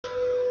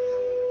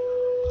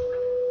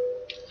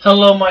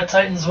Hello my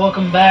Titans,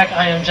 welcome back.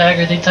 I am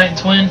Jagger, the Titan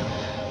Twin.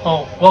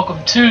 Oh, welcome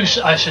to,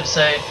 I should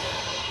say,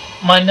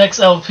 my next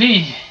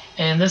LP.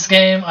 In this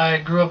game, I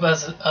grew up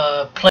as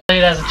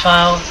played as a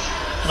child,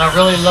 and I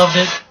really loved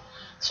it.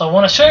 So I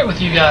want to share it with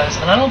you guys.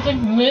 And I don't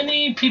think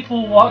many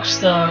people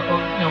watched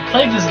or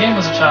played this game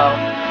as a child.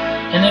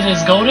 And it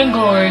is Golden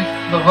Glory: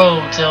 The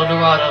Road to El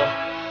Dorado.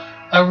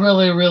 I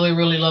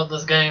really love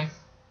this game.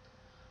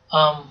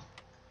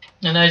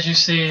 And as you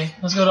see,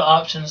 let's go to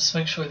options,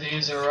 make sure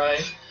these are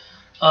right.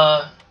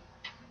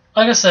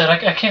 Like I said,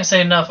 I can't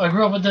say enough. I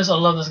grew up with this. I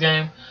love this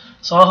game.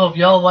 So I hope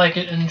y'all like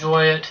it,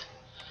 enjoy it.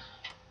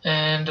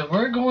 And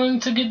we're going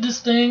to get this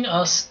thing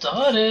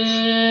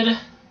started.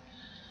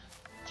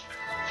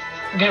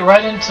 Get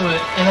right into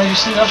it. And as you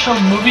see, I'll show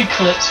movie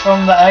clips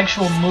from the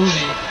actual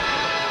movie.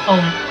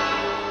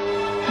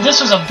 This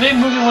was a big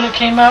movie when it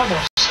came out.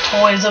 There's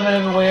toys of it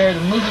everywhere.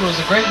 The movie was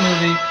a great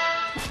movie.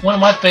 One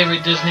of my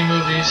favorite Disney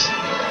movies.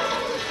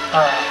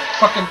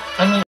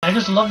 I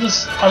just love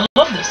this. I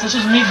love this. This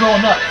was me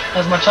growing up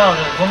as my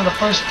childhood. One of the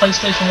first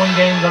PlayStation 1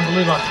 games I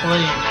believe I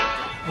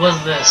played was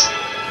this.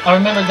 I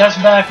remember that's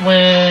back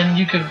when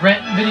you could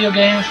rent video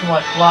games from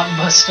like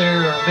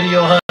Blockbuster or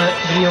Video Hut,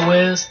 Video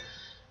Whiz.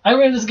 I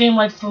rented this game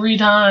like 3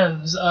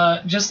 times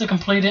just to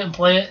complete it and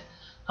play it.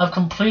 I've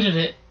completed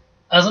it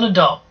as an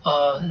adult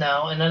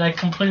now, and then I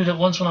completed it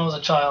once when I was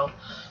a child.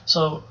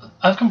 So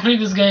I've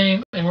completed this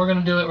game, and we're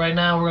gonna do it right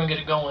now. We're gonna get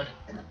it going.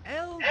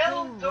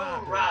 El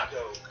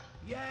Dorado.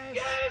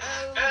 Yes,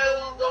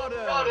 El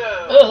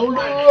Dorado. El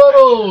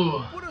Dorado.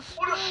 What a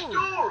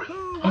story.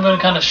 I'm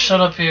gonna kind of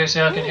shut up here so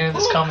y'all can hear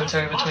this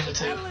commentary between the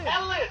two.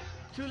 Tell it.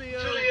 Julio,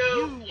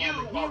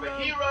 you are the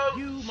hero.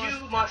 You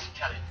must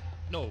tell it.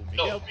 No,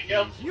 Miguel,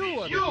 you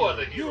are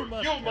the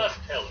hero. You must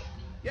tell it.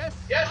 Yes,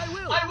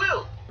 I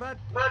will. But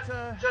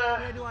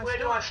where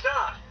do I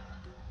start?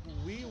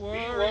 We We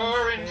were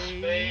were in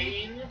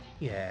Spain.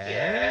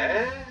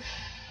 Yes.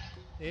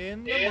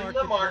 In In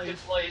the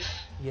marketplace.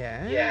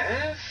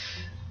 Yes.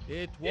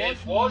 It It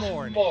was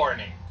was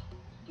morning.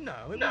 No,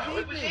 No,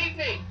 it was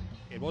evening.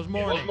 It was It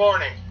morning. was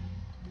morning.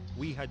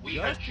 We had We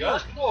had just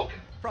just woken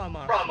from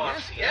our from our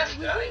siesta.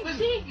 siesta. It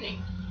was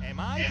evening. Am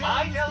I Am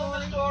I telling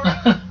the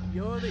story?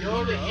 You're the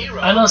You're the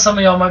hero. I know some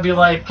of y'all might be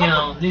like,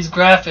 these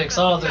graphics,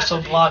 oh, they're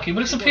so blocky.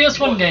 But it's a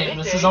PS1 game.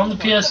 This is on the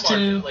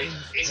PS2.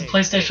 It's a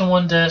PlayStation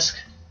 1 disc.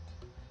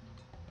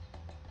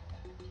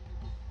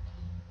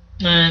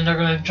 And they're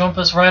going to jump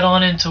us right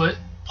on into it.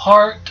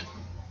 Part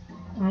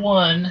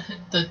 1,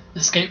 the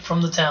Escape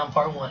from the Town,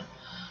 Part 1.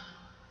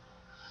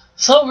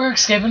 So we're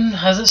escaping,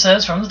 as it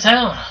says, from the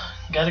town.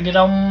 Gotta get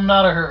on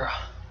out of here.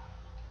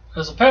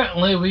 Because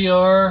apparently we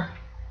are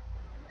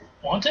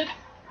wanted?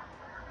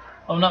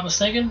 If I'm not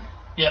mistaken?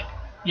 Yep,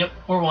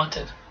 we're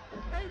wanted.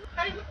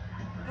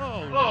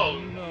 Oh, Oh,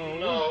 no.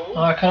 no.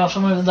 Oh, I cut off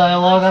some of the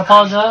dialogue, I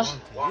apologize.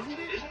 Wanted,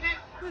 isn't it?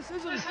 This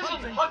isn't This isn't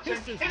Hunt Hunt and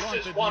and Kisses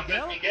Kisses wanted, wanted,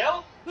 Miguel.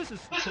 Miguel. This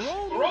is This is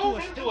thrown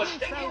thrown into a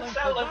stinking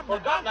cell and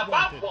forgotten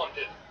about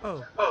wanted.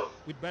 Oh, Oh,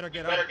 we'd better we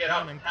get better out get of out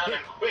town of and town quick.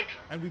 and quick.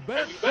 And we And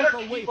better we better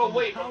keep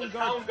away from the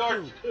town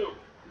guards too.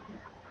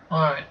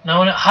 Alright, now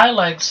when it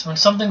highlights, when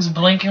something's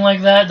blinking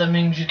like that, that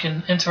means you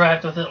can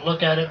interact with it,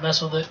 look at it,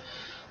 mess with it.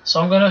 So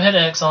I'm going to hit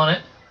X on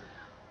it.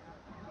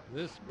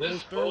 This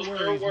This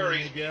poster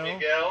worries me, Miguel.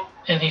 Miguel.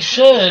 And he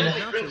should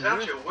It brings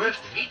out your worst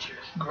features.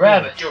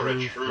 grab it. You're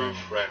a true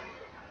friend.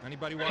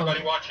 Anybody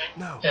Anybody watching?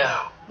 No.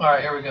 Yeah.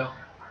 Alright, here we go.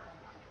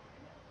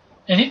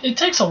 And it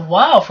takes a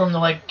while for him to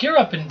like gear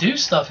up and do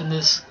stuff in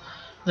this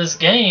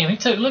game.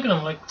 Look at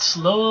him like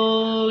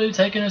slowly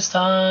taking his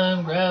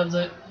time, grabs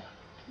it.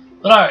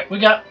 But alright, we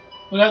got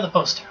the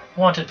poster.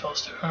 Wanted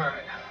poster.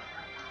 Alright.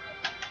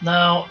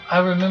 Now I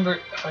remember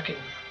if I can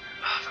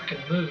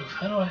move.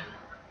 How do I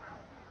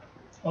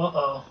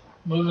Uh-oh.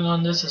 Moving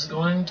on this is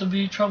going to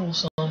be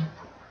troublesome.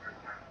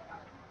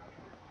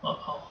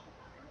 Uh-oh.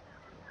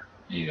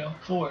 Here you go.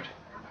 Forward.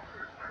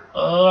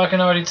 Oh, I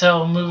can already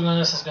tell moving on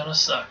this is gonna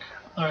suck.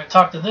 Alright,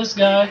 talk to this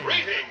guy.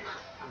 Greetings.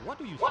 What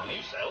do you What do say?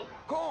 you sell?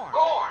 Corn.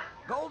 Corn.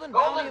 Golden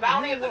Golden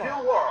bounty of the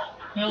new world.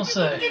 He'll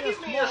say. Give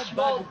me a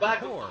small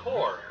bag of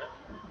corn.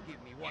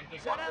 Give me 1%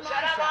 Is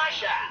that my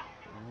shop?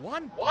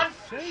 1%?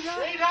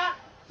 1%?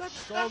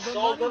 That's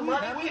all the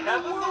money we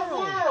have in the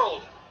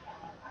world.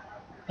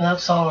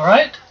 That's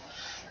alright.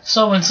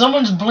 So when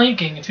someone's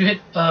blinking, if you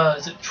hit,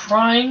 is it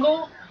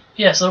triangle?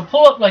 Yeah, so it'll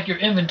pull up like your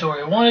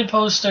inventory, wanted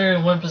poster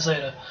and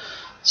 1%.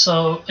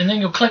 So, and then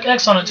you'll click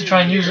X on it to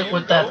try and use it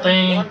with that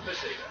thing.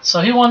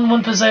 So he won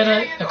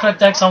 1%, I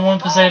clicked X on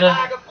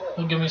 1%,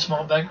 he'll give me a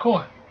small bag of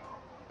corn.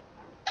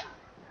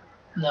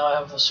 Now I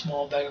have a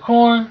small bag of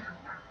corn.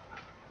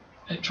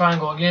 Hit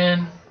triangle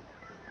again.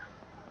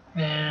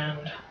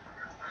 And,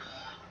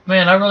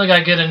 man, I really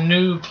gotta get a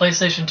new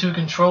PlayStation 2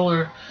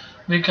 controller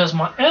because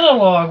my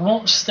analog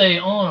won't stay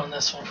on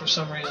this one for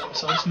some reason,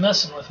 so it's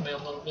messing with me a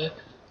little bit.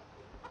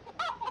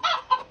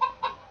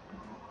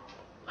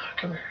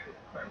 Come here.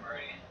 I'm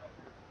ready.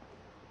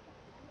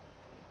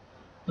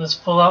 Let's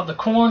pull out the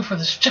corn for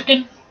this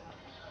chicken.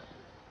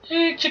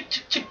 Hey,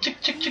 chicky.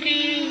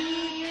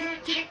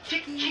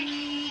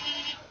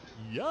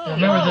 Yum.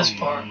 remember this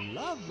part.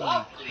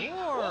 Lovely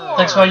corn.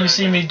 That's why you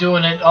see me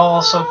doing it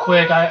all so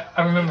quick. I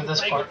remember this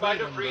Say part. goodbye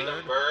to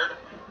freedom, bird.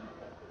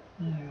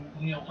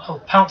 You know, he'll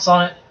pounce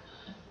on it.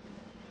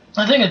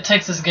 I think it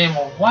takes this game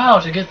a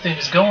while to get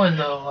things going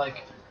though.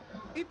 Like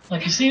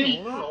you see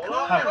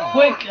how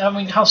quick, I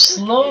mean how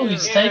slow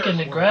he's taking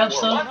to grab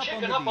stuff. One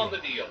chicken up on the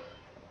deal.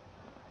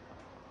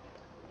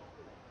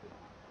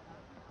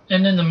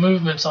 And then the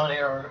movements on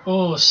here are,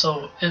 oh,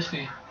 so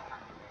iffy.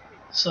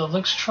 So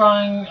Luke's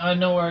trying, I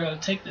know where I gotta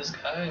take this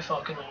guy,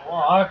 fucking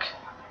walk.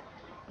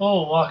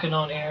 Oh, walking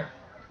on here.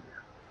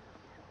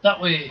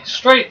 That way,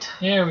 straight,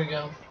 here we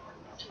go.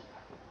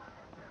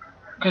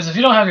 Because if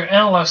you don't have your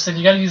analog stick,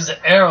 you gotta use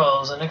the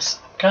arrows, and it's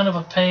kind of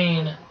a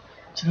pain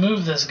to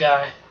move this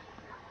guy.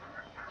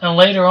 And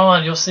later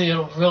on, you'll see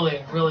it'll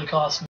really, really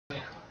cost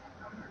me.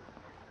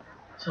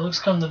 So let's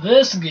come to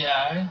this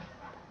guy.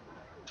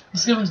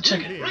 Let's give him the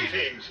chicken.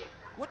 Greetings.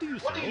 What do you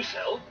What do you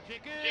sell? sell?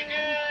 Chicken.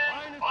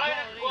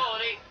 Fine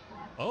quality.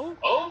 Oh?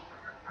 Oh?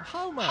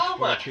 How much, How for,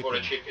 much a for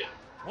a chicken?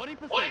 chicken?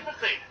 20%. 20%.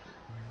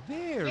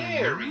 Very,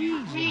 Very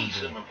reasonable.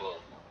 reasonable.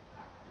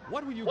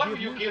 What will you What give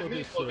will you give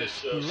me for this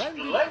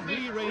splendid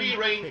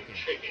free-range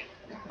chicken?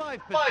 chicken? 5%.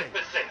 5%.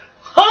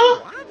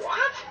 Huh?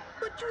 What?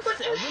 But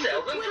you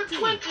sell them for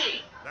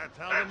 20. That's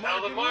That's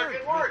how the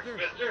market works,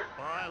 mister.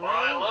 Buy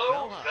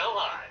low, sell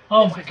high.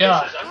 Oh my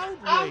god. This is an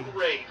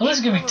outrage. Well,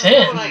 let's give me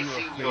Haven't 10. I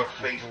seen your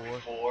face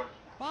before?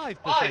 5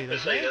 5 pesetas,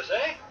 pesetas,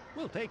 eh?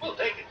 We'll take We'll it.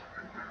 take it.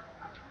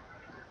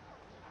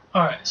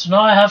 Alright, so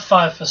now I have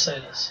 5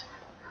 pesetas.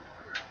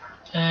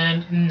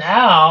 And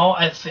now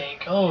I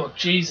think, oh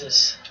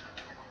Jesus.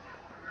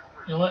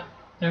 You know what?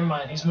 Never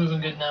mind, he's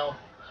moving good now.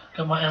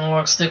 Got my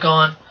analog stick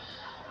on.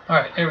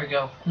 Alright, here we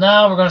go.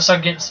 Now we're going to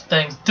start getting some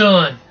things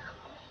done.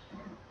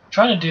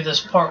 Trying to do this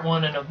part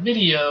 1 in a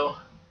video.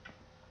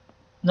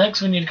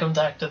 Next we need to come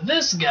back to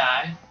this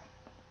guy.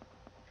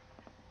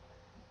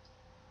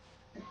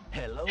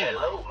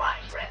 Hello, my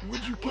friend.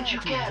 Would you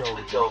care to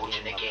indulge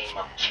in a game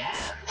of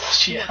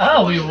chance?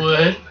 Yeah, we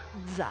would.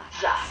 Zach.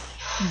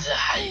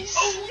 Nice.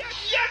 Oh,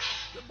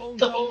 yes!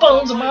 The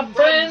bones of my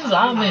friends,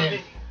 I'm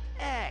in.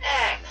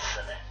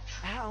 Excellent.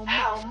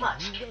 How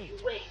much do you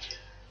wager?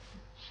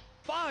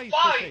 5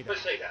 5 pesetas.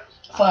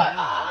 pesetas. 5.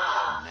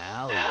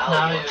 Now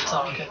Now you're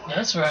talking.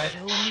 That's right.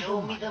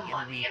 show me the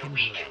money and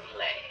we can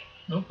play.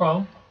 No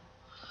problem.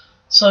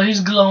 So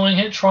he's glowing.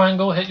 Hit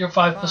triangle. Hit your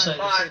 5 5 pesetas.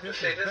 5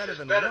 pesetas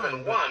is better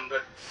than 1,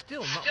 but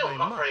Still still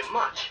not very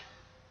much.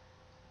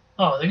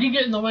 Oh, they can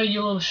get in the way,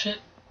 you little shit.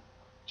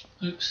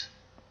 Oops.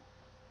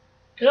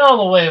 Get out of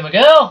the way,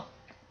 Miguel.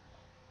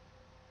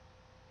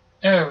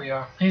 There we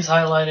are. He's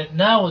highlighted.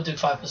 Now we'll do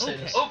 5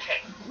 pesetas.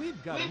 Okay,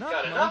 We've got we've enough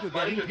got enough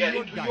money to get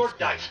into your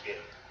dice game.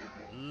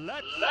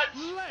 Let's Let's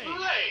play.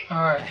 play.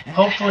 Alright.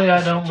 Hopefully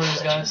I don't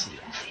lose, guys.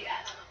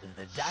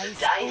 The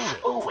dice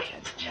always,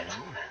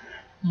 gentlemen.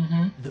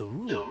 Mm-hmm. The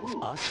rules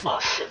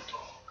are simple.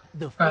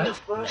 The Right.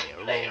 first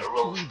player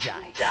rolls 2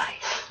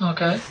 dice.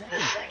 Okay. The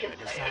second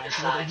player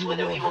decides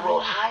whether he will roll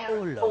higher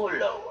or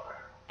lower.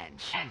 And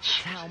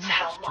chooses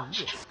how much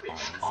to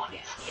risk on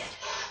his guess.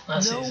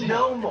 That's easy.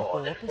 No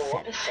more than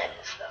 4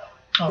 pesetas,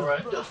 though.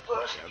 Alright. The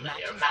first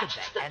player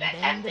matches the bet,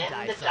 and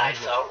then the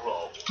dice are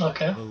rolled.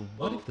 Okay.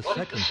 What if the What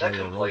if the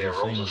second player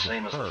rolls the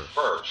same as the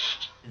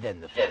first?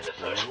 Then the first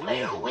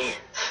player wins.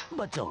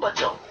 But don't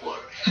worry.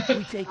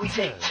 We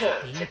take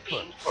turns at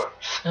being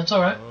first. That's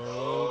alright.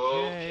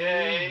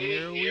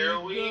 Okay, here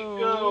we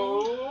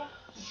go.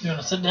 You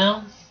wanna sit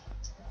down?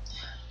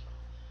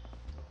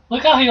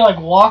 Look how he like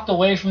walked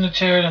away from the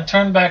chair and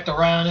turned back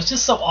around. It's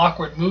just so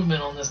awkward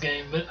movement on this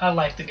game, but I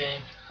like the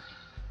game.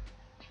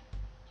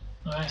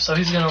 Alright, so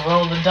he's gonna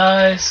roll the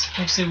dice.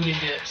 Let's see what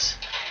he gets.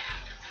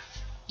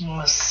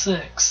 A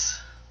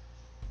 6.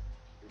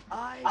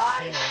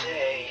 I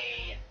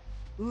say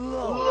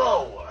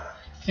lower.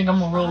 Think I'm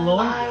gonna roll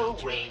lower? I'll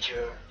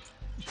wager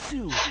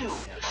 2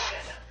 pesetas.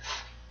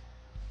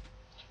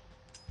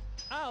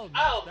 I'll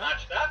I'll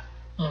match that.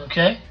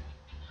 Okay.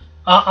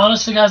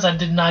 Honestly, guys, I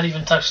did not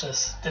even touch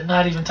this. Did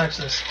not even touch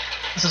this.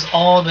 This is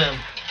all them.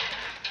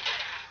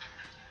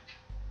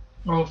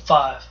 Rolled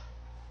 5.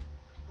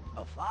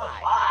 A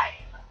 5.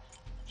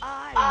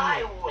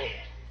 I win.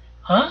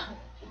 Huh?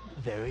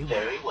 Very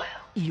well.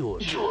 Your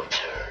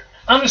turn.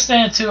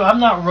 Understand too, I'm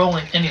not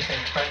rolling anything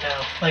right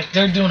now. Like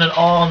they're doing it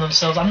all on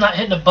themselves. I'm not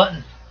hitting a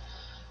button.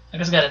 I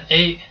just got an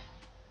 8.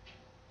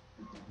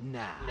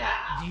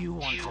 Now, do you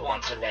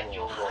want to let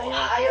you roll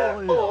higher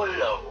or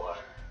lower?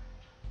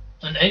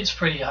 An 8's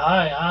pretty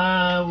high.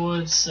 I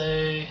would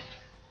say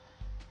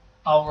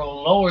I'll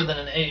roll lower than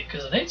an 8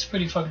 because an 8's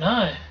pretty fucking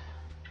high.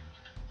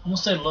 I'm gonna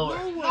say lower.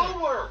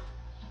 Lower.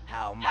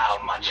 How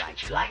much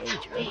would you like to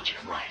wager,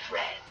 my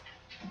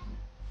friend?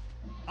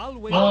 I'll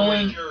wait. One.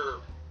 Wager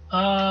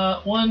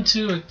 1,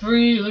 2, or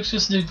 3. Let's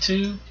just do 2.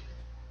 2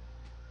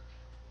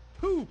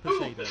 2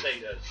 pesetas.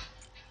 pesetas.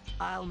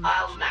 I'll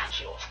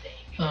match your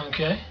stake.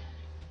 Okay.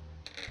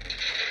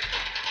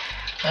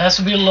 It has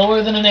to be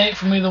lower than an 8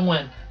 for me to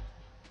win.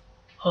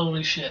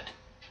 Holy shit.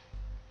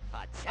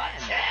 A 10.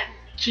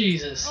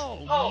 Jesus.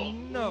 Oh,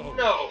 no.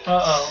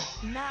 Uh-oh.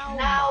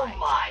 Now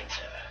my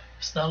turn.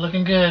 It's not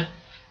looking good.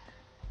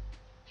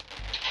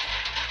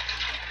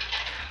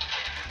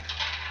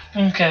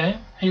 Okay,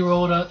 he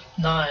rolled up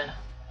 9.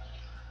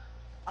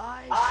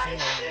 I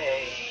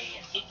say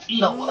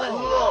No.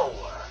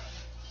 lower.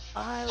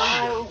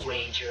 I'll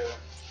wager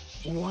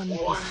 1%.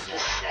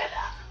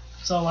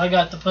 That's all I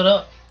got to put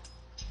up.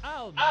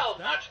 I'll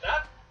Match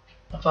that.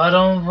 If I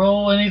don't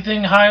roll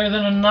anything higher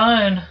than a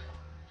 9,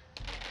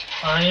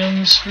 I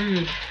am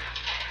screwed.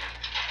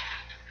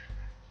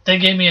 They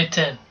gave me a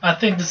 10. I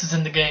think this is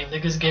in the game. They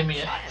just gave me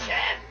a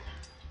 10.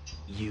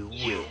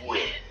 You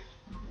win.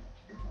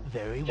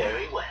 Very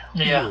well.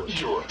 Yeah.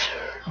 Your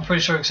turn. I'm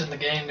pretty sure it's in the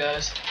game,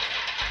 guys.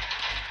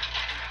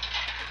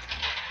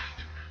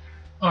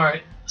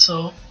 Alright,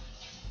 so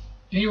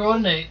he rolled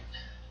an 8.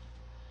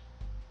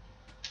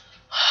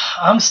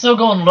 I'm still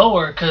going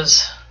lower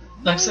because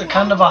that's a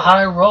kind of a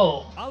high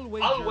roll. I'll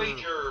I'll wager.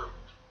 wager.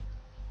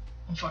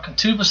 I'm fucking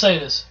 2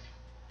 pesetas.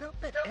 Don't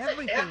bet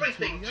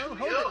Everything to you.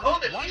 Hold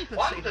Hold it, at just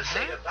least 1%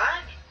 1%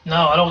 back.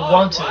 No, I don't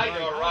want to.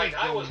 Alright,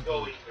 I was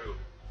going through.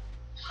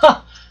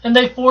 Ha! And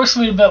they forced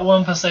me to bet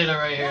 1 peseta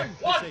right here.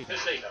 1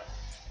 peseta.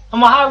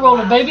 I'm a high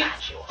roller, baby.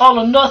 All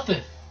or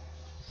nothing.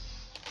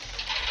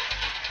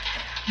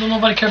 Don't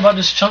nobody care about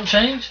this chump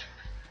change?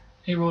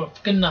 He rolled a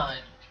fucking 9.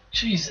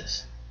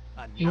 Jesus.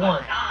 He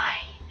won. 9.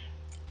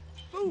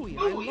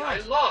 Ooh, I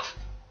lost.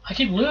 I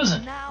keep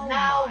losing. Now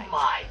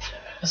my turn.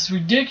 That's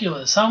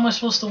ridiculous. How am I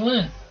supposed to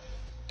win?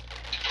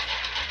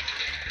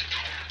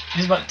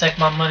 He's about to take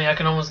my money. I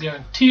can almost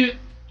guarantee it.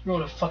 He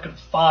rolled a fucking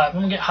 5.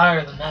 I'm gonna get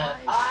higher than that.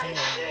 I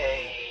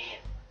say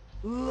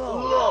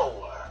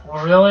lower.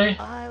 Really?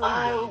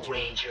 I'll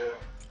wager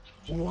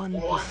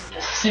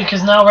 1%. See,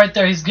 because now right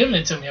there he's giving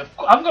it to me.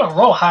 I'm gonna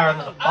roll higher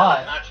than a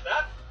 5. Match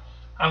that.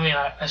 I mean,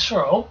 I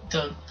sure hope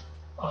to.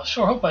 I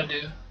sure hope I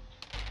do.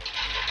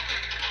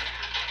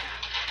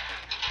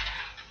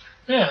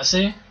 Yeah,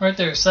 see? Right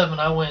there, 7,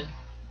 I win.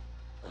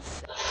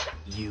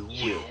 You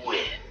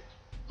win.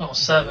 Oh,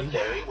 7.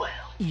 Very well.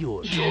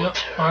 Your Yep,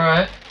 turn.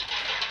 alright.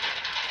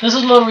 This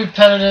is a little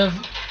repetitive,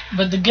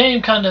 but the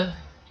game kinda...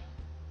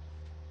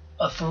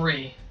 A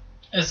 3.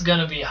 It's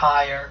gonna be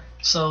higher.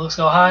 So let's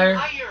go higher.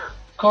 Higher.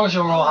 Of course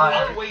you'll roll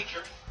higher. I'll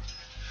wager.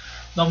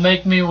 They'll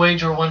make me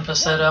wager 1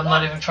 peseta. I'm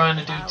not even trying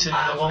to do 2.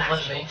 They won't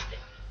let me.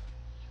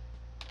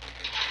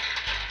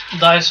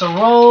 Dice are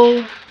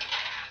rolled.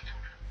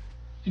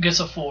 He gets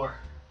a 4.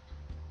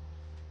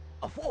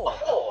 A 4.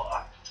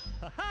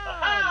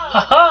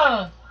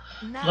 Haha!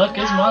 Luck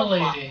is my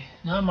lady.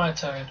 Not my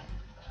turn.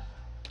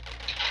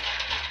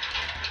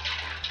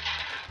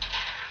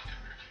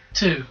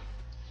 2.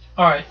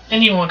 Alright,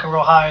 anyone can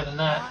roll higher than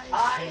that.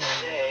 I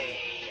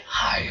say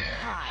Higher.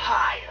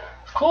 higher.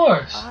 Of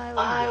course.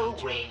 I'll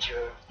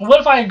wager What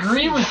if I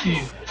agree with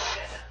you?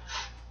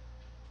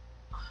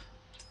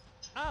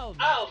 I'll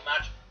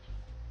match.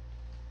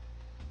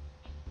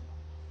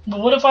 But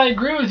what if I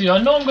agree with you?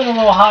 I know I'm gonna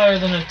roll higher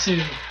than a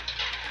 2.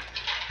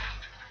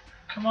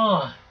 Come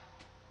on.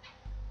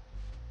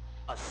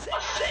 a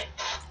 6.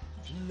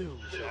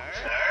 Loser.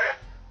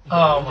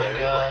 Oh my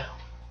god.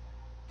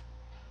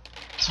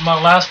 It's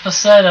my last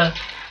peseta.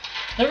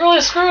 They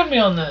really screwed me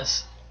on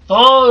this.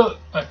 Oh,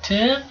 a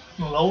 10?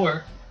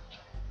 Lower.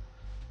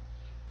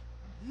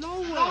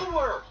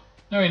 Lower.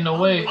 There ain't no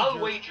way. I'll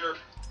wager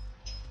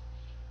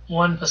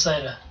 1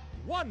 peseta.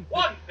 1.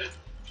 1.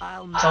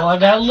 That's all I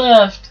got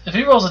left. If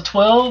he rolls a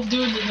 12,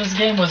 dude, this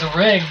game was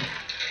rigged.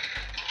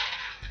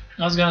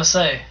 I was gonna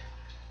say.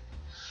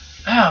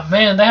 Ah,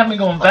 man, they have me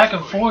going back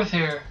and forth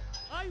here.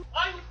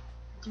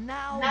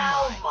 Now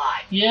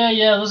my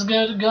Yeah, let's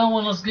get it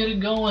going. Let's get it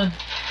going.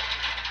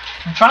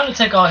 I'm trying to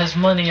take all his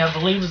money. I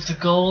believe is the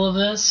goal of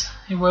this.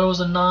 He rolls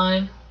a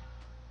 9.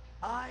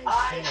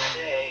 I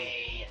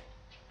say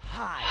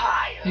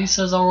higher. He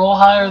says I'll roll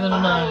higher than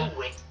a 9.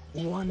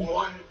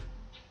 One.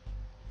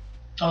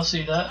 I'll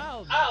see that.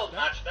 I'll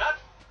match that.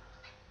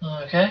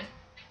 Okay.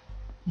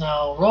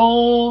 Now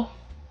roll.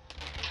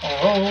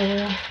 I'll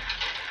roll.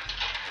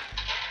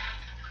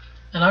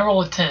 And I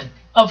roll a 10.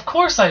 Of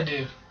course I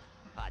do.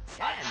 A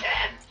 10.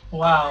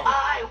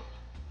 Wow.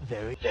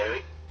 Very.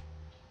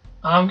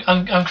 I'm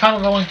kind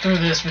of rolling through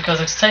this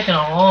because it's taking a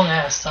long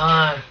ass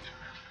time.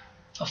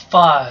 A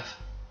 5.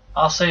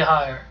 I'll say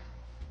higher.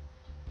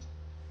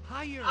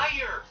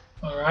 Higher.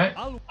 Alright.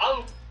 I'll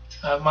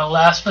I have my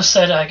last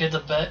peseta. I get to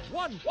bet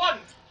 1.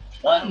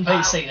 1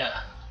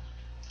 peseta.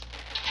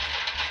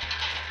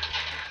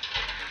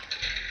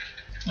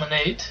 An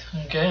 8.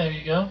 Okay, there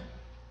you go.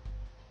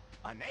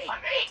 An 8.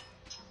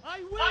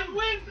 I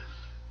win.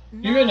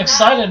 You're getting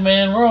excited,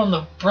 man. We're on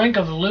the brink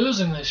of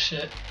losing this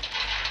shit.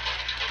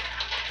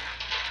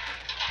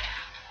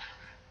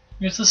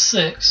 It's a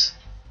 6.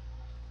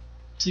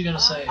 What's he gonna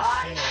say?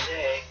 I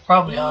say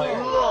Probably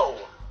higher. low.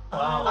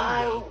 Wow.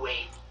 I'll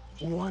wait.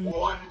 One.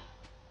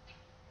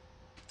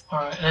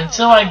 Alright, and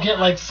until I get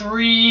like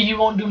 3, he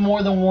won't do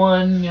more than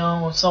 1, you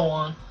know, and so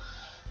on.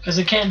 Because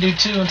he can't do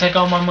 2 and take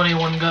all my money in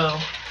one go.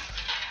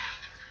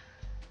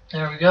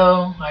 There we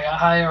go. I got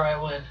higher,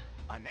 I win.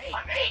 An 8.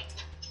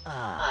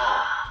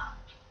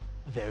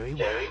 Very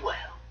well.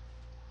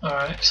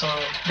 Alright, so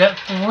got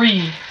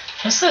 3.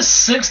 It says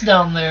 6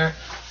 down there.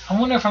 I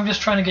wonder if I'm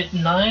just trying to get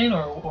 9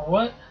 or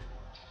what?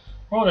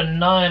 Rolled a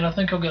 9. I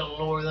think I'll get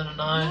lower than a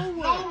 9.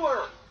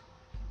 Lower.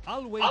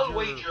 I'll I'll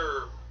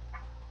wager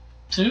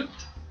 2?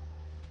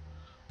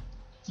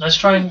 Let's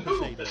try and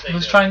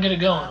get it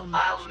going.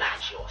 I'll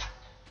match yours.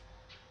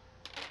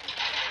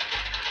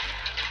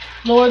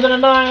 Lower than a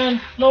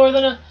 9. Lower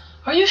than a.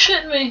 Are you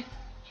shitting me?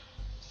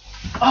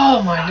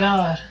 Oh my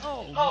god.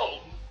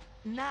 Oh,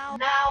 Now,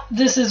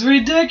 This is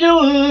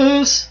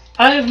ridiculous.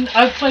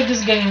 I've played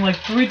this game like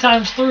 3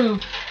 times through,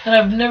 and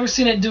I've never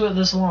seen it do it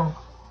this long.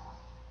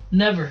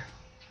 Never.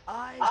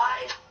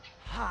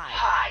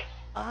 hi.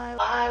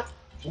 I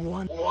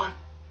want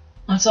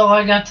That's all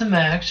I got to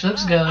max.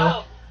 Let's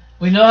go.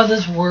 We know how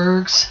this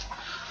works.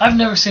 I've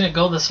never seen it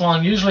go this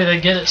long. Usually they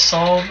get it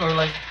solved or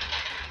like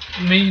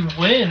me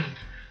win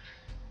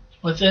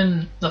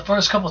within the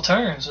first couple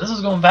turns. This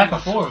is going back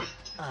and forth.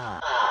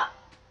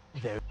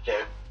 very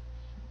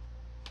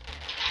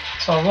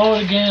So I roll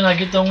it again. I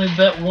get to only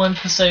bet 1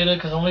 peseta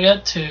because I only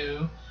got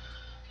 2.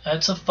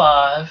 That's a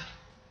 5.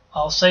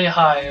 I'll say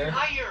higher.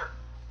 higher.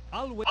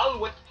 I'll wait.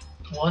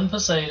 1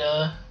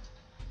 peseta.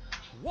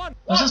 One.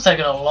 This is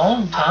taking a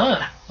long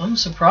time. I'm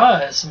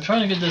surprised. I'm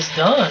trying to get this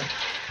done.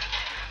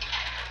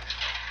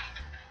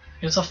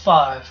 It's a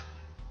 5.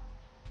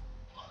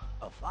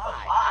 a 5.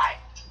 I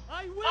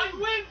I win. I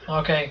win.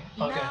 Okay,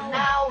 okay.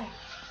 Now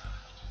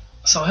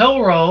So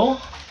he'll roll.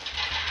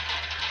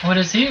 What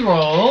does he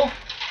roll?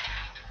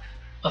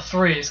 A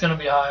 3. It's gonna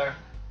be higher.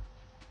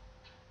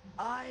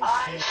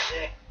 I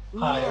say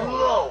Higher.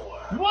 lower.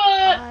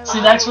 What? See,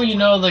 that's where you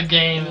know the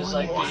game is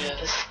like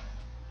BS.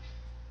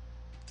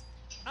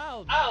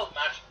 I'll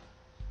match.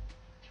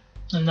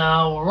 And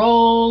now we'll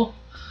roll.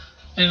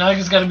 And I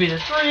just gotta beat a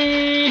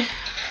 3.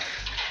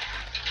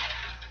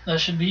 That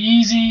should be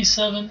easy.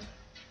 7.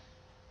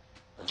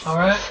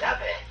 Alright.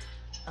 7.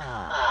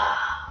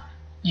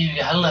 You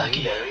got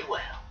lucky. Very well.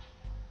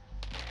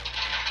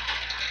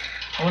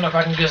 I wonder if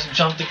I can just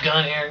jump the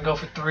gun here and go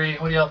for 3.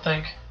 What do y'all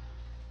think?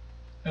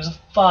 There's a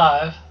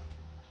 5.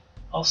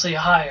 I'll say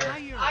higher.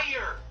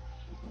 Higher.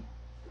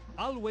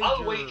 I'll wager.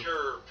 I'll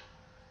wager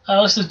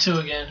Let's do 2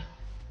 again.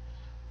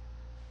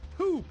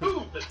 Who?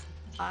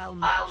 I'll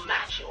I'll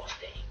match your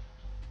thing.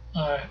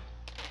 Alright.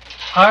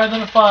 Higher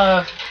than a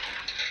 5.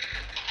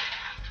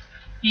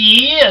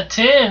 Yeah,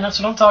 10. That's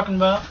what I'm talking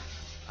about.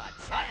 A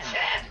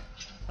 10.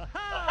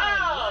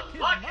 Ha-ha!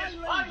 Luck Luck is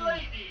my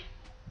lady.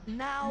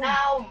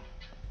 now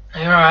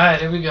Alright,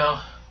 here we go.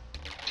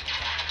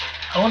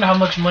 I wonder how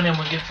much money I'm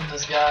gonna get from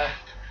this guy.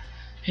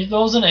 He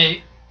throws an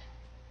 8.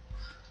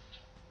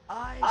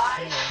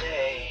 I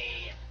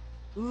say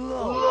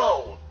low.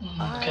 low.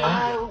 Okay.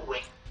 I'll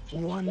win.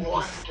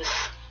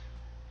 1%.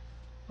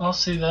 I'll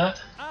see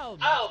that. I'll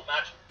I'll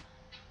match.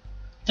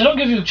 They don't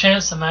give you a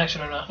chance to max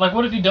it or not. Like,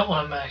 what if you don't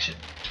want to max it?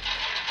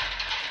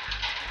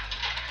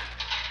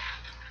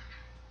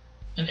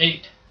 An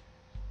 8.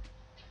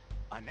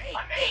 An An 8.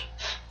 8.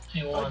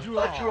 He won. A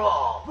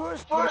draw.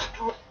 First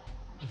draw.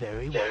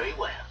 Very well. Very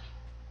well.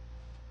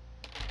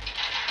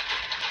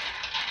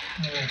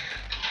 Hmm.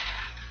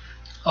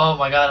 Oh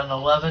my god, an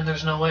 11?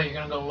 There's no way you're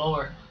gonna go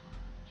lower.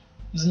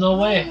 There's no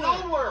way.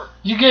 Lower.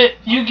 You get.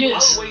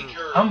 I'll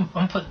wager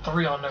I'm putting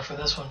 3 on there for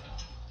this one.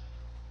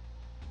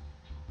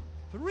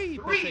 3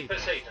 3 pesetas.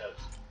 pesetas.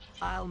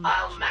 I'll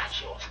I'll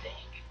match your thing.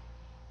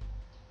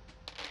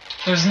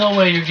 There's no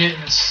way you're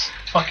getting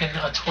fucking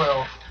a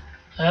 12.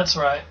 That's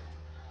right.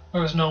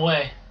 There's no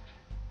way.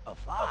 a A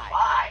 5.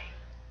 5.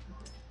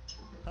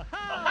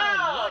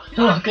 Ha-ha!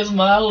 Look, it's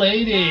my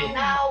lady.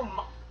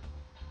 Now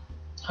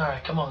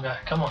Alright, come on, guy.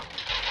 Come on.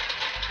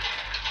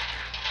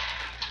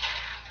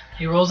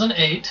 He rolls an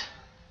 8.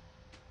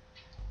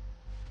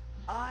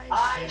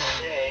 I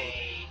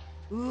say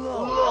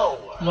low.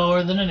 lower.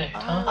 Lower than an 8,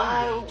 huh?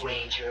 I'll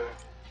wager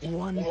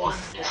 1%.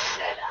 1%.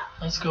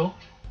 Let's go.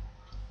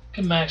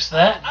 Can max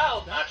that.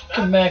 I'll match that.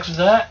 Can max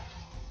that.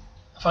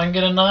 If I can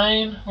get a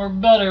 9 or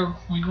better,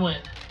 we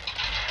win.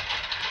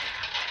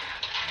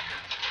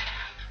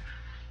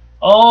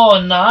 Oh,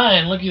 a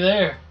 9. Looky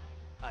there.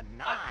 A A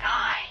 9.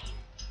 9.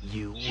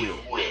 You You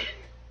win. win.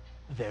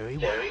 Very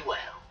well. Very well.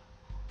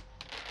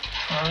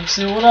 Let's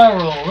see what I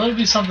roll. It'll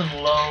be something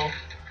low.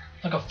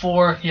 Like a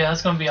 4. Yeah,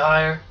 it's going to be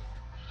higher.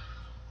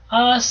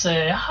 I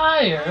say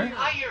higher.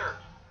 Higher.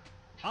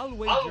 I'll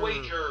wager. I'll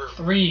wager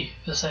 3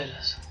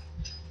 pesetas.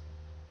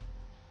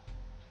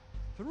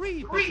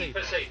 3 3 pesetas.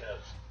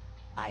 pesetas.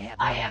 I have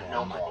I have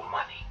no more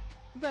money.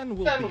 Then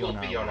we'll Then be we'll on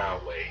be our on way. our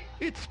way.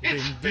 It's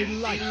It's been been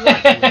delightful.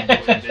 delightful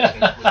doing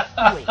business with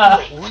Wait,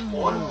 Wait, one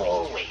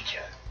more.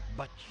 wager.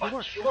 But But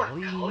you're you're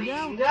cleaned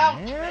cleaned out,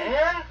 out, man.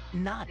 man.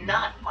 Not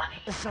Not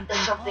money. Something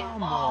Something far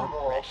far more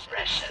more precious.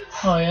 precious.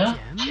 Oh, yeah?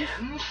 Gems?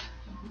 Gems?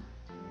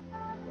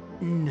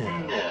 No.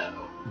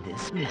 No.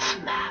 This This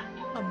map.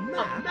 A A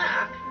map.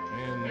 map.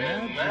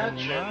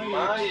 Imagine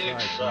my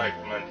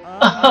excitement.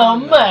 Oh,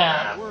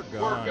 man. We're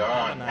We're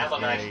gone. Have a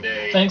nice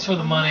day. Thanks for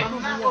the money. A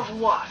map of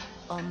what?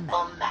 a A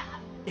map. map.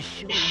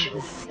 Show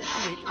the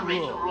secret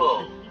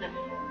road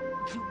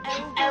to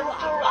El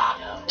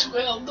Dorado. To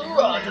El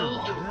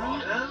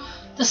Dorado.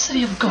 The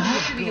city of gold.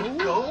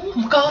 Oh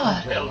my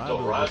god. El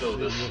Dorado,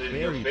 the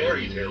city of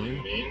fairies, you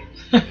mean?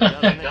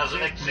 It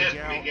doesn't exist,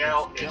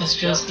 Miguel. It's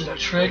just a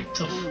trick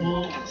to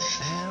fool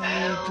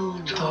El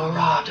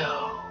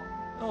Dorado.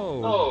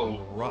 Oh,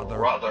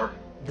 brother.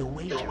 The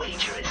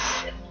wager is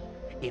simple.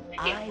 If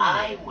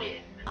I win,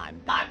 I'm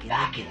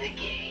back in the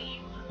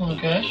game.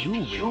 Okay. If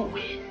you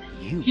win,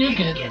 You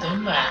get the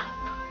map.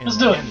 Let's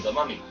do it. The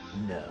money.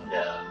 No.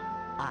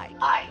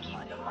 I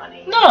keep the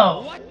money.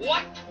 No.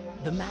 What?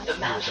 The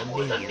map's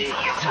worth a million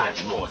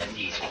times more than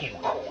these few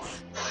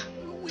coins.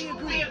 We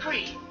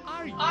agree.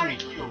 Are you Are you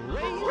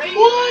crazy?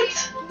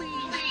 What?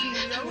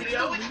 Please,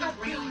 Julio, it's the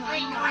real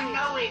thing, I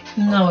know it.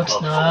 No, it's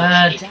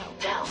not.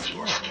 Doubt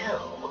your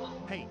skill.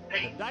 Hey,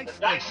 Hey, the the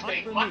dice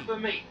stay hot for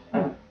me.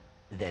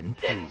 Then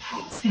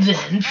prove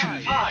Then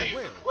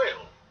I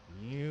will.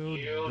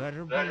 You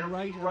better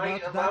be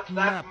right about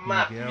that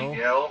map, Miguel.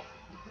 Miguel.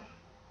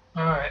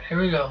 Alright, here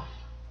we go.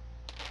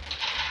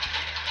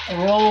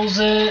 Rolls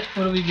it.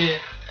 What do we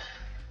get?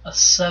 A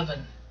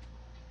 7.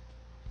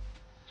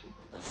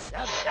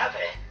 7.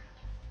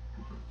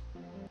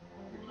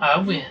 I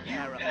win.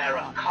 You're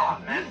a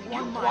con man.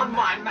 You won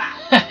my map.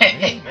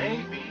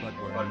 Maybe, but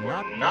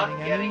we're not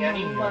getting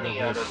any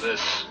money out of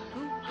this.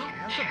 Who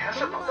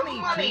cares about the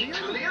money,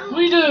 Julio?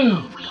 We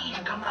do.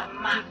 We've got a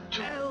map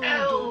to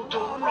El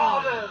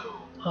Dorado.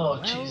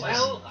 Oh, Jesus.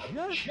 Well,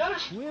 I'm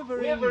just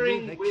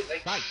quivering with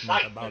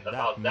excitement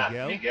about that,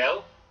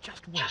 Miguel.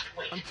 Just Just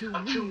wait until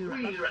until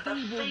we're at the the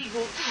fabled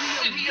fabled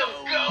city of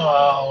gold.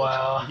 Oh,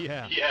 wow.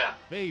 Yeah, Yeah,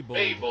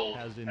 Fable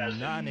has in been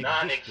non-existent.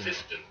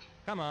 non-existent.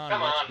 Come on,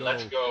 Come on,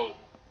 let's go.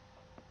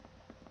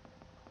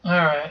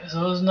 Alright,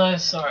 so it was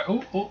nice. Alright,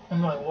 oh,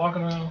 I'm like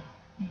walking around.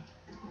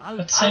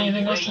 Let's say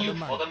anything else Pay to you the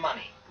for the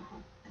money.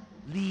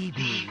 Leave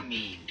Leave me.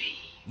 me be.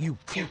 You You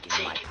taking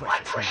my take my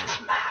precious precious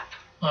map.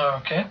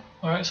 map. Okay.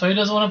 Alright, so he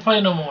doesn't want to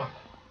play no more.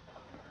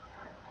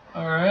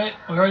 Alright,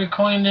 we already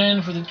coined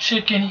in for the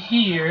chicken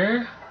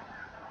here.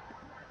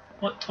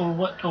 What to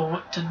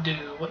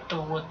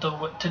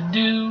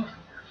do?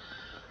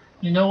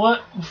 You know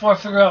what? Before I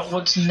figure out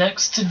what's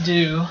next to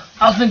do,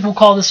 I think we'll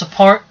call this a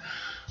part.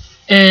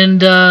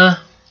 And yeah,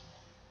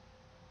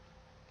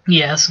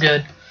 that's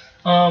good.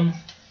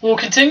 We'll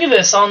continue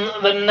this on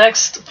the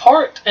next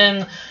part,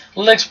 and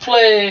let's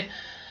play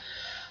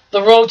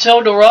the Road to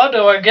El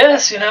Dorado, I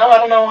guess. You know, I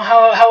don't know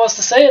how else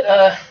to say it.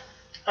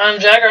 I'm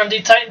Jagger, I'm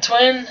the Titan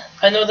Twin.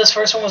 I know this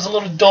first one was a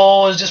little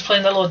dull. I was just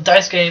playing that little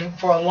dice game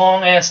for a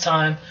long ass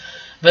time.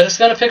 But it's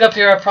going to pick up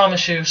here, I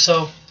promise you.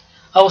 So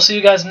I will see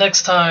you guys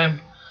next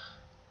time.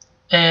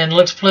 And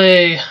let's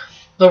play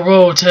the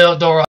Road to El Dorado.